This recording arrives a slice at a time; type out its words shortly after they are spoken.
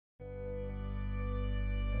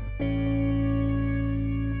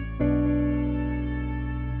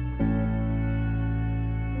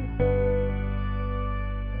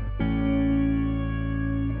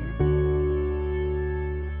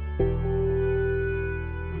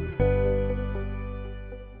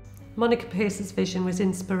Monica Pierce's vision was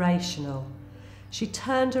inspirational. She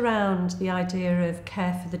turned around the idea of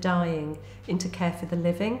care for the dying into care for the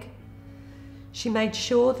living. She made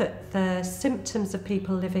sure that the symptoms of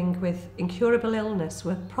people living with incurable illness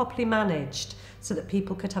were properly managed so that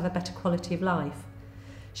people could have a better quality of life.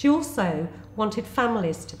 She also wanted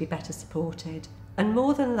families to be better supported, and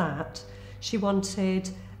more than that, she wanted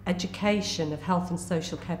education of health and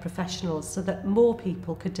social care professionals so that more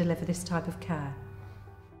people could deliver this type of care.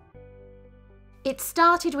 It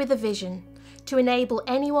started with a vision to enable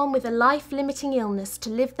anyone with a life-limiting illness to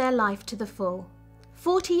live their life to the full.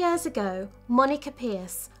 40 years ago, Monica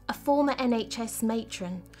Pierce, a former NHS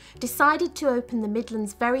matron, decided to open the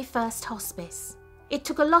Midlands' very first hospice. It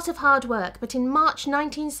took a lot of hard work, but in March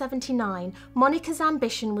 1979, Monica's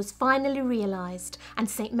ambition was finally realised and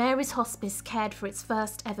St Mary's Hospice cared for its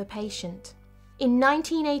first ever patient. In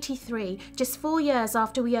 1983, just 4 years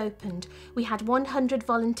after we opened, we had 100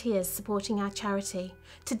 volunteers supporting our charity.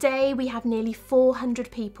 Today, we have nearly 400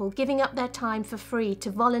 people giving up their time for free to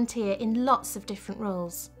volunteer in lots of different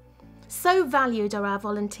roles. So valued are our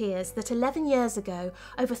volunteers that 11 years ago,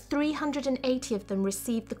 over 380 of them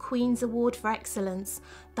received the Queen's Award for Excellence,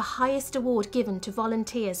 the highest award given to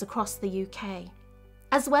volunteers across the UK.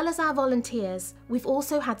 As well as our volunteers, we've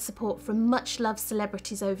also had support from much-loved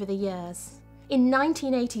celebrities over the years. In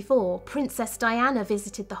 1984, Princess Diana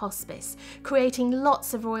visited the hospice, creating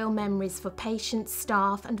lots of royal memories for patients,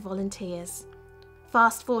 staff and volunteers.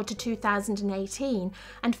 Fast forward to 2018,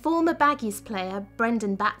 and former Baggies player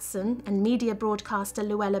Brendan Batson and media broadcaster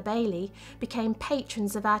Luella Bailey became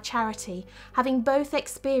patrons of our charity, having both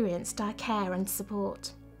experienced our care and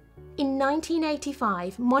support. In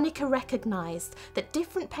 1985, Monica recognised that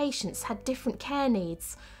different patients had different care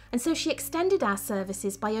needs, and so she extended our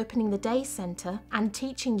services by opening the day centre and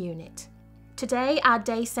teaching unit. Today, our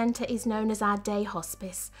day centre is known as our day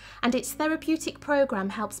hospice, and its therapeutic programme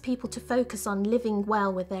helps people to focus on living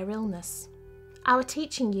well with their illness. Our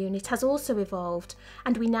teaching unit has also evolved,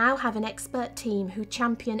 and we now have an expert team who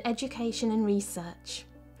champion education and research.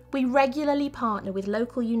 We regularly partner with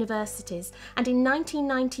local universities, and in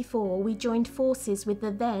 1994 we joined forces with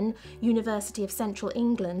the then University of Central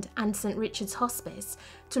England and St Richard's Hospice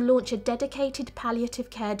to launch a dedicated palliative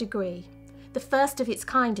care degree, the first of its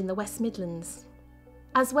kind in the West Midlands.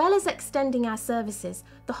 As well as extending our services,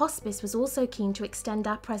 the hospice was also keen to extend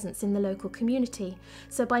our presence in the local community,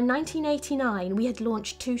 so by 1989 we had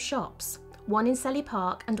launched 2 shops, one in Selly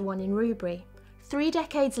Park and one in Rubery. 3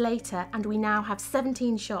 decades later, and we now have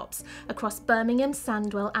 17 shops across Birmingham,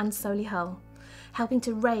 Sandwell and Solihull, helping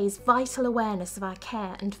to raise vital awareness of our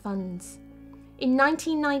care and funds. In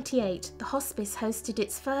 1998, the hospice hosted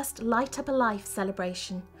its first Light Up a Life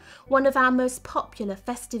celebration, one of our most popular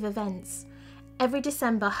festive events. Every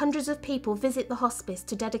December, hundreds of people visit the hospice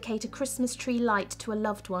to dedicate a Christmas tree light to a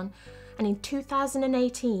loved one, and in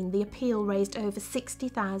 2018, the appeal raised over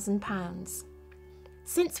 £60,000.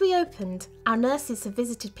 Since we opened, our nurses have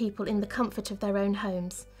visited people in the comfort of their own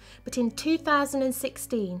homes, but in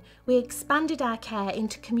 2016 we expanded our care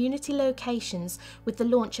into community locations with the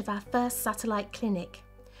launch of our first satellite clinic.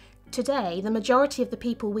 Today, the majority of the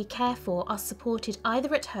people we care for are supported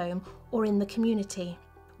either at home or in the community.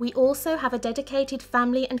 We also have a dedicated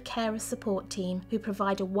family and carer support team who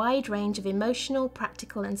provide a wide range of emotional,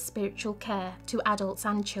 practical and spiritual care to adults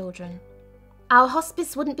and children. Our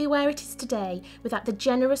hospice wouldn't be where it is today without the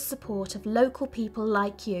generous support of local people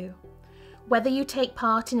like you. Whether you take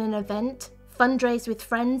part in an event, fundraise with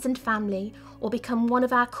friends and family, or become one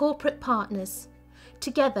of our corporate partners,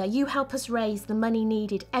 together you help us raise the money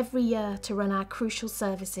needed every year to run our crucial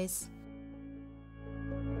services.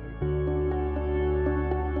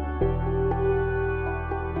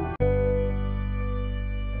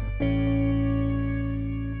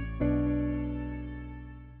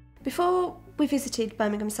 Before we visited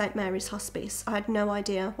Birmingham St Mary's Hospice, I had no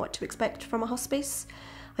idea what to expect from a hospice.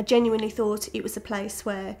 I genuinely thought it was a place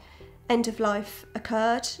where end of life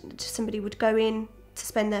occurred. Somebody would go in to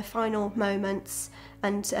spend their final moments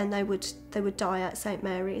and they would die at St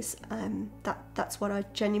Mary's. That's what I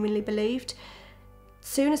genuinely believed. As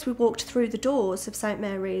soon as we walked through the doors of St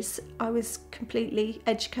Mary's, I was completely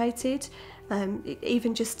educated.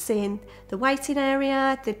 Even just seeing the waiting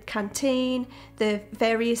area, the canteen, the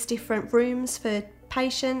various different rooms for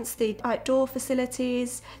patients, the outdoor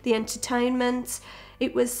facilities, the entertainment.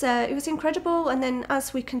 It was incredible, and then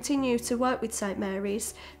as we continue to work with St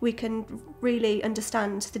Mary's, we can really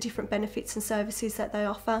understand the different benefits and services that they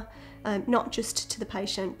offer, not just to the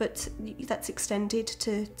patient, but that's extended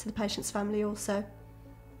to the patient's family also.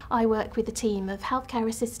 I work with a team of healthcare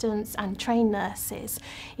assistants and trained nurses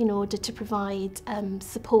in order to provide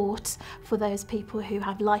support for those people who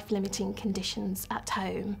have life-limiting conditions at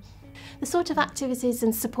home. The sort of activities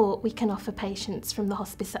and support we can offer patients from the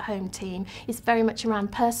Hospice at Home team is very much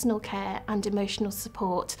around personal care and emotional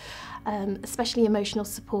support, especially emotional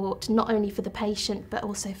support not only for the patient but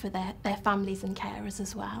also for their families and carers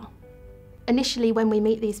as well. Initially, when we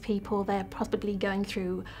meet these people, they're probably going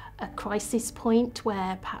through a crisis point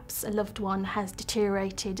where perhaps a loved one has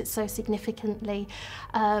deteriorated so significantly,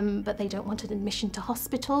 but they don't want an admission to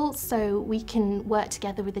hospital. So we can work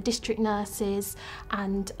together with the district nurses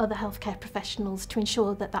and other healthcare professionals to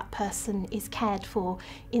ensure that that person is cared for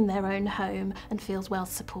in their own home and feels well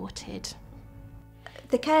supported.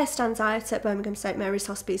 The care stands out at Birmingham St Mary's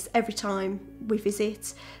Hospice every time we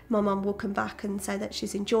visit. My mum will come back and say that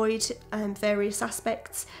she's enjoyed various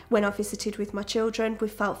aspects. When I visited with my children, we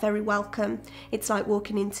felt very welcome. It's like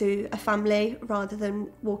walking into a family rather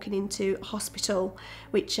than walking into a hospital,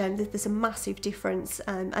 which there's a massive difference,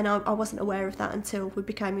 and I wasn't aware of that until we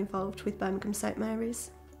became involved with Birmingham St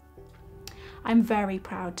Mary's. I'm very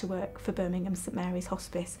proud to work for Birmingham St Mary's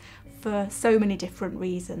Hospice for so many different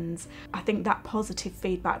reasons. I think that positive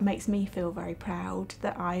feedback makes me feel very proud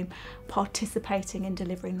that I'm participating in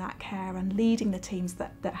delivering that care and leading the teams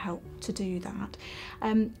that help to do that.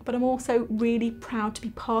 But I'm also really proud to be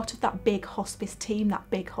part of that big hospice team, that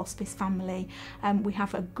big hospice family. We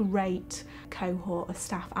have a great cohort of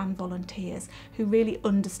staff and volunteers who really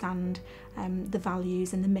understand the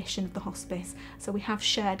values and the mission of the hospice. So we have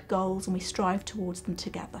shared goals and we strive towards them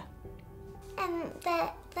together.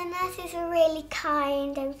 The nurses are really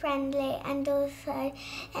kind and friendly, and also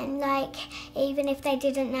like even if they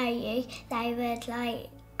didn't know you, they would like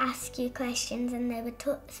ask you questions and they would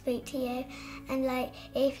speak to you, and like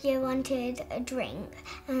if you wanted a drink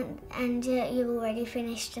and you already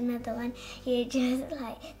finished another one, you just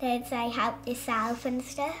like they'd say help yourself and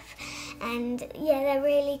stuff. And yeah, they're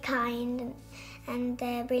really kind and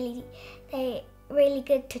they're really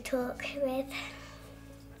good to talk with.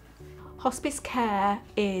 Hospice care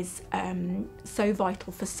is so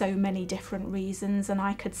vital for so many different reasons, and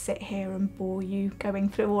I could sit here and bore you going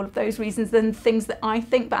through all of those reasons and things that I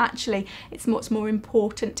think, but actually it's much more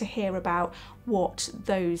important to hear about what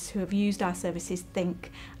those who have used our services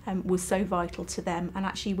think was so vital to them. And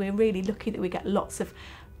actually we're really lucky that we get lots of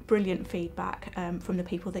brilliant feedback from the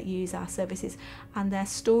people that use our services, and their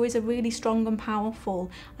stories are really strong and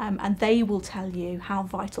powerful, and they will tell you how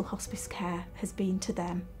vital hospice care has been to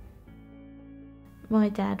them. My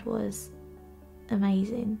dad was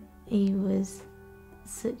amazing. He was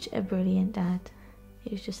such a brilliant dad.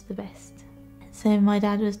 He was just the best. So my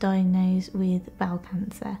dad was diagnosed with bowel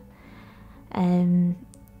cancer.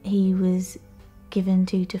 He was given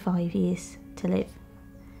 2 to 5 years to live.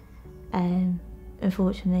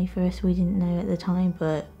 Unfortunately for us, we didn't know at the time,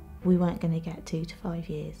 but we weren't going to get 2 to 5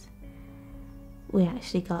 years. We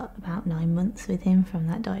actually got about 9 months with him from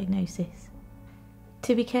that diagnosis.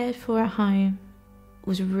 To be cared for at home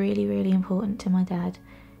was really, really important to my dad.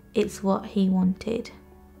 It's what he wanted,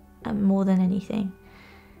 more than anything.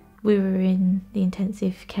 We were in the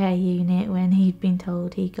intensive care unit when he'd been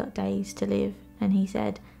told he got days to live, and he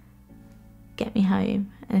said, "Get me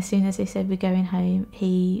home." And as soon as they said we're going home,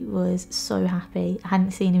 he was so happy. I hadn't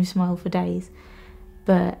seen him smile for days,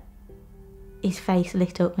 but his face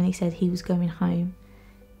lit up when he said he was going home.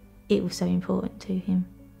 It was so important to him.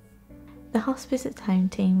 The Hospice at Home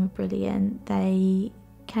team were brilliant. They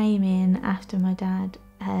came in after my dad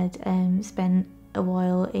had spent a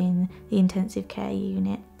while in the intensive care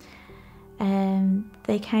unit.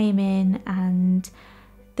 They came in and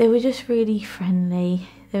they were just really friendly.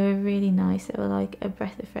 They were really nice. They were like a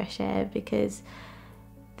breath of fresh air because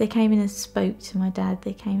they came in and spoke to my dad.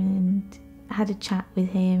 They came in and had a chat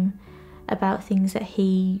with him about things that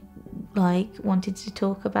he wanted to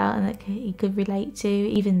talk about and that he could relate to,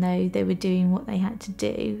 even though they were doing what they had to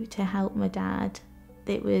do to help my dad.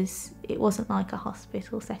 It wasn't like a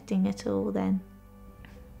hospital setting at all then.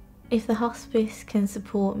 If the hospice can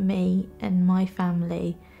support me and my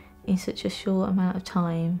family in such a short amount of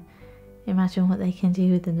time, imagine what they can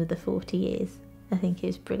do with another 40 years. I think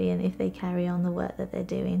it's brilliant if they carry on the work that they're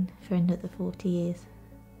doing for another 40 years.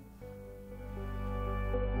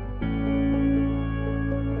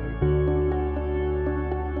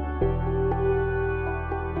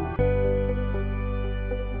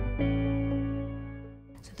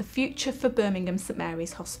 The future for Birmingham St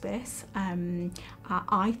Mary's Hospice,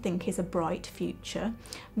 I think, is a bright future.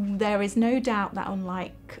 There is no doubt that,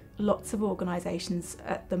 unlike lots of organisations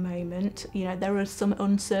at the moment, there are some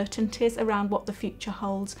uncertainties around what the future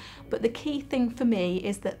holds, but the key thing for me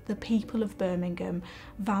is that the people of Birmingham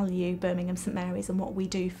value Birmingham St Mary's and what we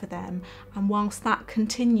do for them, and whilst that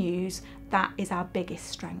continues, that is our biggest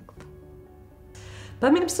strength.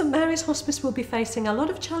 Birmingham St Mary's Hospice will be facing a lot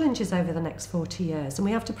of challenges over the next 40 years, and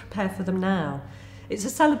we have to prepare for them now. It's a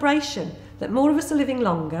celebration that more of us are living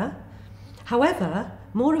longer. However,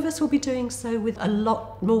 more of us will be doing so with a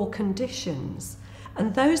lot more conditions,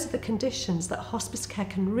 and those are the conditions that hospice care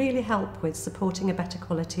can really help with supporting a better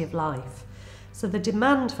quality of life. So the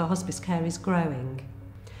demand for hospice care is growing.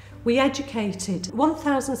 We educated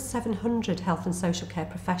 1,700 health and social care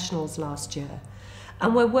professionals last year,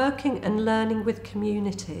 and we're working and learning with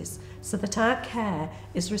communities so that our care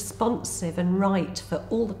is responsive and right for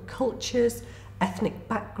all the cultures, ethnic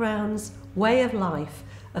backgrounds, way of life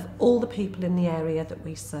of all the people in the area that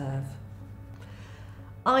we serve.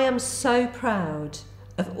 I am so proud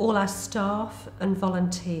of all our staff and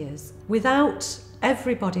volunteers. Without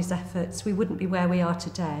everybody's efforts, we wouldn't be where we are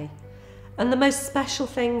today. And the most special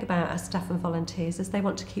thing about our staff and volunteers is they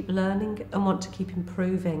want to keep learning and want to keep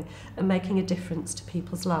improving and making a difference to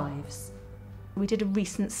people's lives. We did a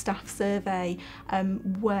recent staff survey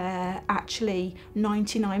where actually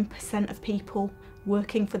 99% of people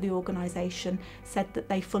working for the organisation said that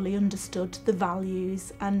they fully understood the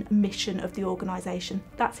values and mission of the organisation.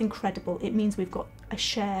 That's incredible. It means we've got a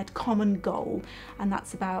shared common goal, and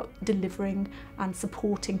that's about delivering and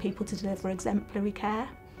supporting people to deliver exemplary care.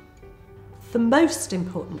 The most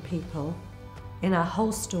important people in our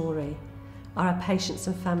whole story are our patients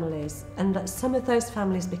and families, and that some of those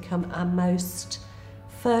families become our most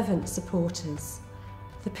fervent supporters.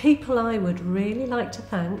 The people I would really like to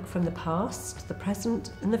thank from the past, the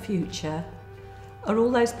present and the future are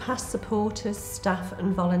all those past supporters, staff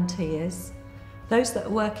and volunteers, those that are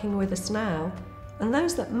working with us now, and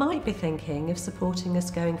those that might be thinking of supporting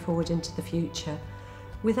us going forward into the future.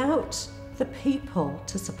 Without the people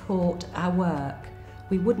to support our work,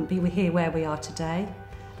 we wouldn't be here where we are today,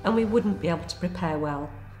 and we wouldn't be able to prepare well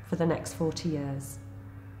for the next 40 years.